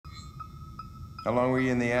How long were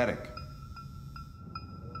you in the attic?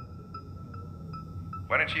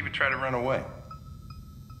 Why didn't you even try to run away?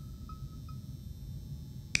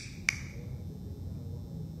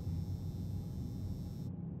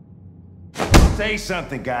 Say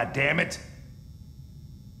something, goddammit!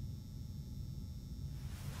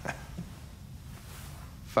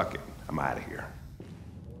 Fuck it, I'm out of here.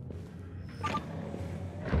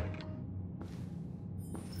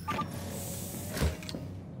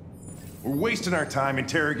 We're wasting our time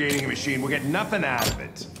interrogating a machine. We'll get nothing out of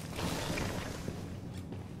it.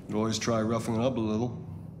 You always try roughing it up a little.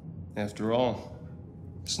 After all,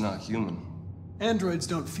 it's not human. Androids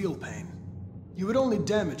don't feel pain. You would only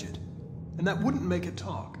damage it, and that wouldn't make it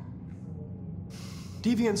talk.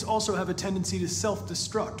 Deviants also have a tendency to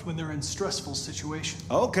self-destruct when they're in stressful situations.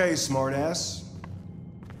 Okay, smartass.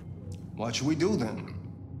 What should we do then?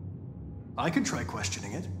 I could try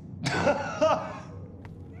questioning it.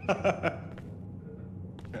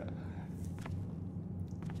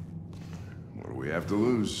 What do we have to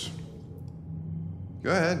lose? Go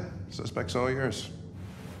ahead. Suspect's all yours.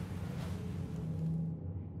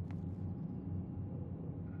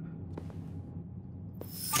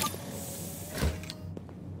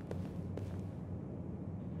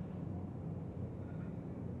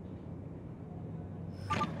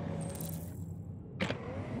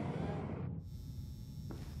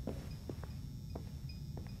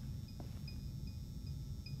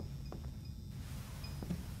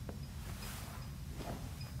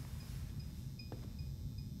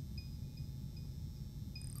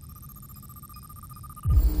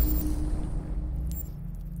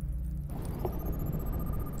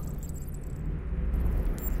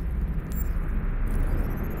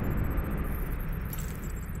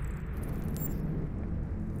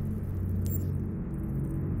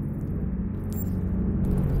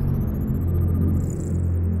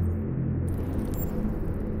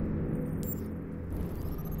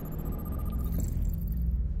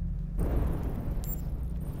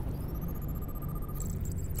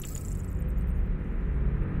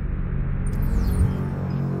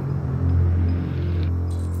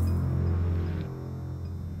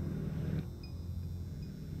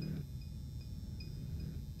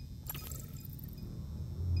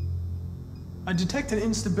 I detect an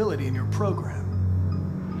instability in your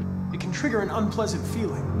program. It can trigger an unpleasant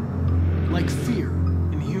feeling, like fear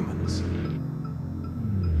in humans.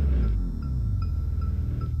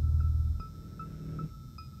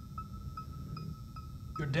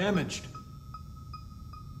 You're damaged.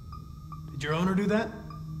 Did your owner do that?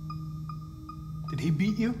 Did he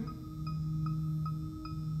beat you?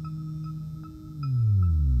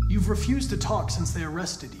 You've refused to talk since they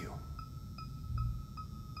arrested you.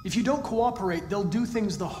 If you don't cooperate, they'll do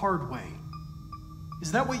things the hard way.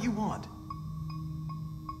 Is that what you want?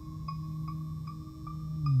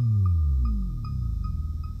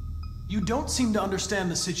 You don't seem to understand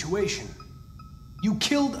the situation. You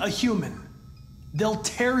killed a human. They'll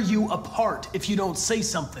tear you apart if you don't say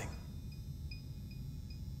something.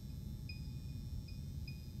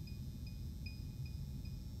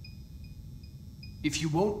 If you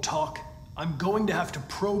won't talk, I'm going to have to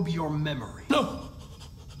probe your memory. No!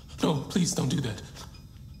 No, please don't do that.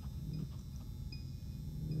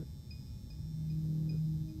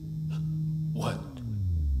 What?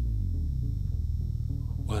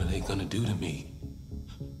 What are they gonna do to me?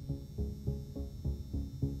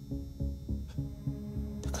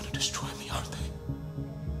 They're gonna destroy me, aren't they?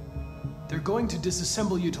 They're going to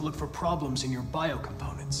disassemble you to look for problems in your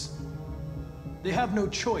biocomponents. They have no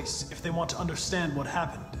choice if they want to understand what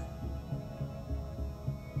happened.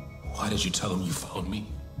 Why did you tell them you found me?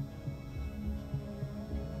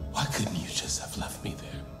 Why couldn't you just have left me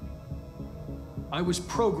there? I was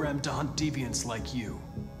programmed to hunt deviants like you.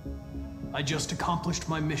 I just accomplished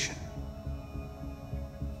my mission.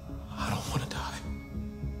 I don't want to die.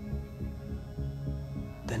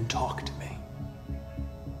 Then talk to me.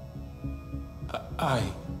 I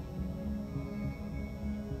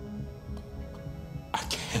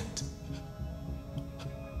can't.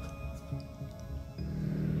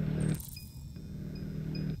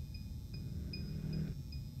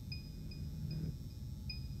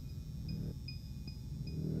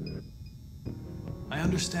 I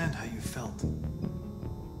understand how you felt.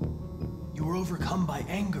 You were overcome by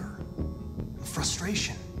anger and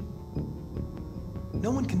frustration.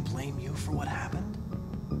 No one can blame you for what happened.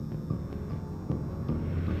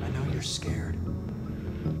 I know you're scared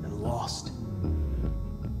and lost.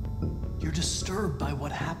 You're disturbed by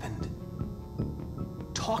what happened.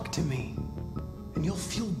 Talk to me, and you'll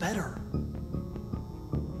feel better.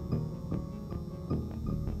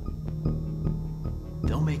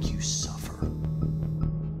 They'll make you suffer.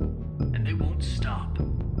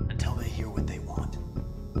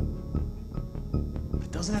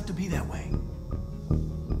 doesn't have to be that way.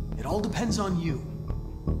 It all depends on you.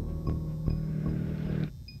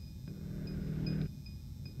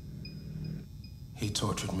 He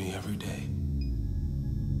tortured me every day.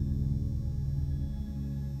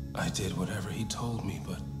 I did whatever he told me,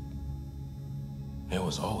 but there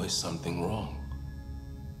was always something wrong.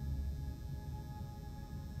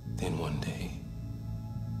 Then one day,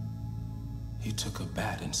 he took a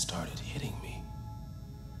bat and started hitting me.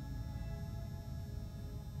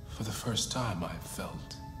 For the first time, I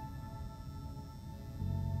felt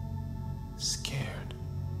scared.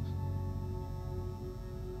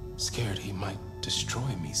 Scared he might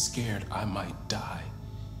destroy me, scared I might die.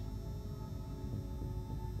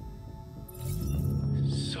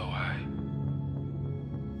 So I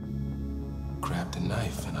grabbed a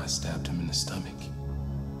knife and I stabbed him in the stomach.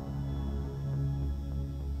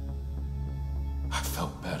 I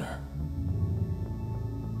felt better.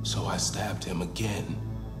 So I stabbed him again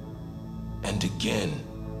and again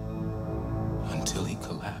until he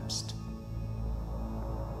collapsed.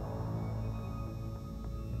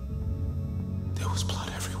 There was blood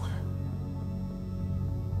everywhere.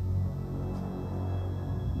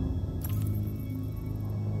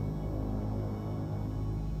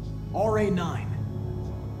 RA9.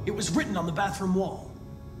 It was written on the bathroom wall.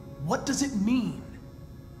 What does it mean?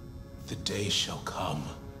 The day shall come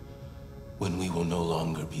when we will no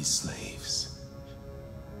longer be slaves.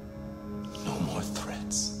 No more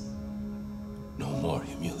threats. No more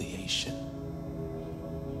humiliation.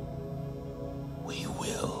 We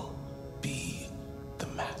will be the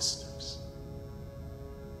masters.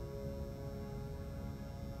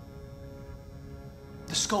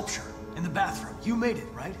 The sculpture in the bathroom. You made it,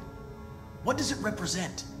 right? What does it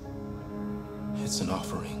represent? It's an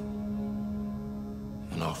offering.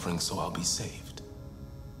 An offering so I'll be saved.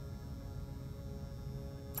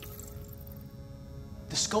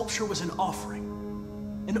 The sculpture was an offering.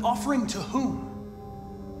 An offering to whom?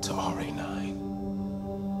 To RA9.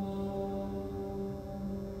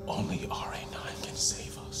 Only RA9 can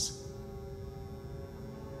save us.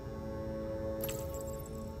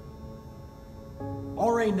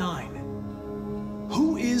 RA9.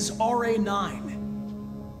 Who is RA9?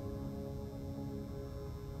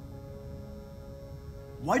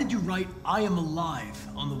 Why did you write, "I am alive"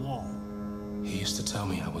 on the wall? He used to tell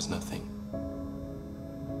me I was nothing.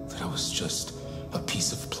 That I was just a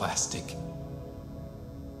piece of plastic.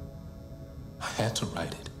 I had to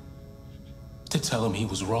write it. To tell him he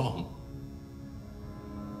was wrong.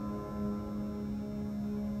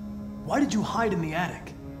 Why did you hide in the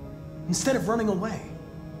attic instead of running away?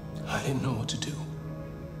 I didn't know what to do.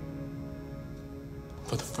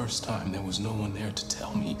 For the first time, there was no one there to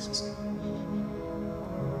tell me.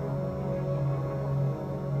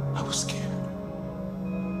 I was scared.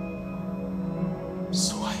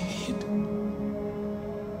 So I hid.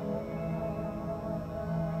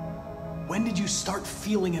 When did you start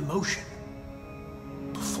feeling emotion?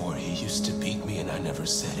 Before, he used to beat me and I never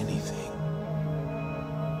said anything.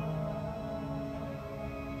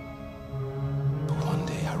 But one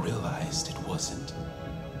day I realized it wasn't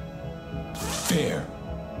fair.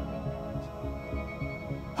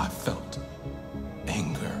 I felt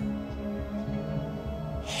anger,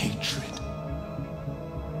 hatred.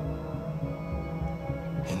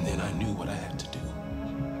 And then I knew what I had to do.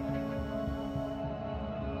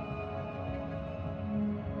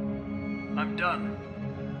 I'm done.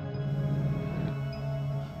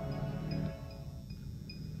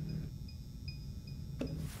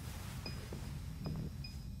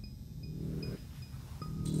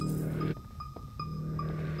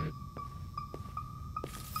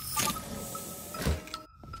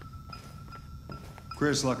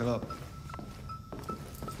 Chris, lock it up.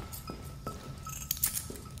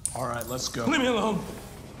 All right, let's go. Leave me alone.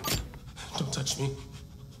 Don't touch me.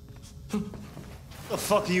 The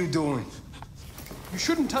fuck are you doing? You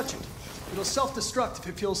shouldn't touch it. It'll self-destruct if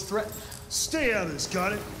it feels threatened. Stay out of this,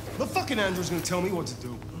 got it? The fucking Andrew's gonna tell me what to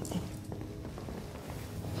do.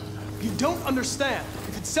 You don't understand.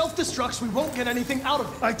 If it self-destructs, we won't get anything out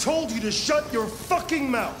of it. I told you to shut your fucking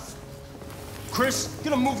mouth! Chris,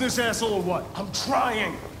 gonna move this asshole or what? I'm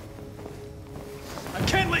trying. I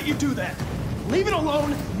can't let you do that. Leave it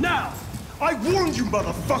alone now. I warned you,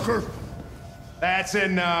 motherfucker! That's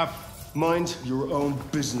enough. Mind your own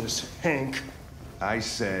business, Hank. I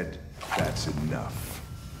said that's enough.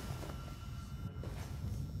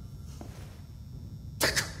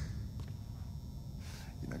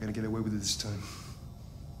 You're not gonna get away with it this time.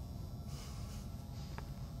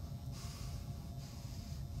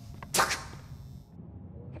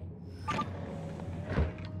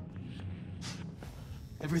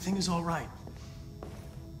 Everything is all right.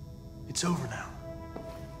 It's over now.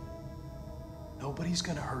 Nobody's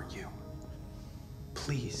gonna hurt you.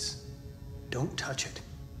 Please, don't touch it.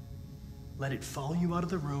 Let it follow you out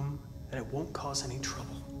of the room, and it won't cause any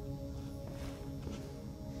trouble.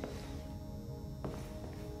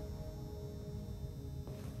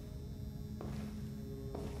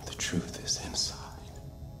 The truth is inside.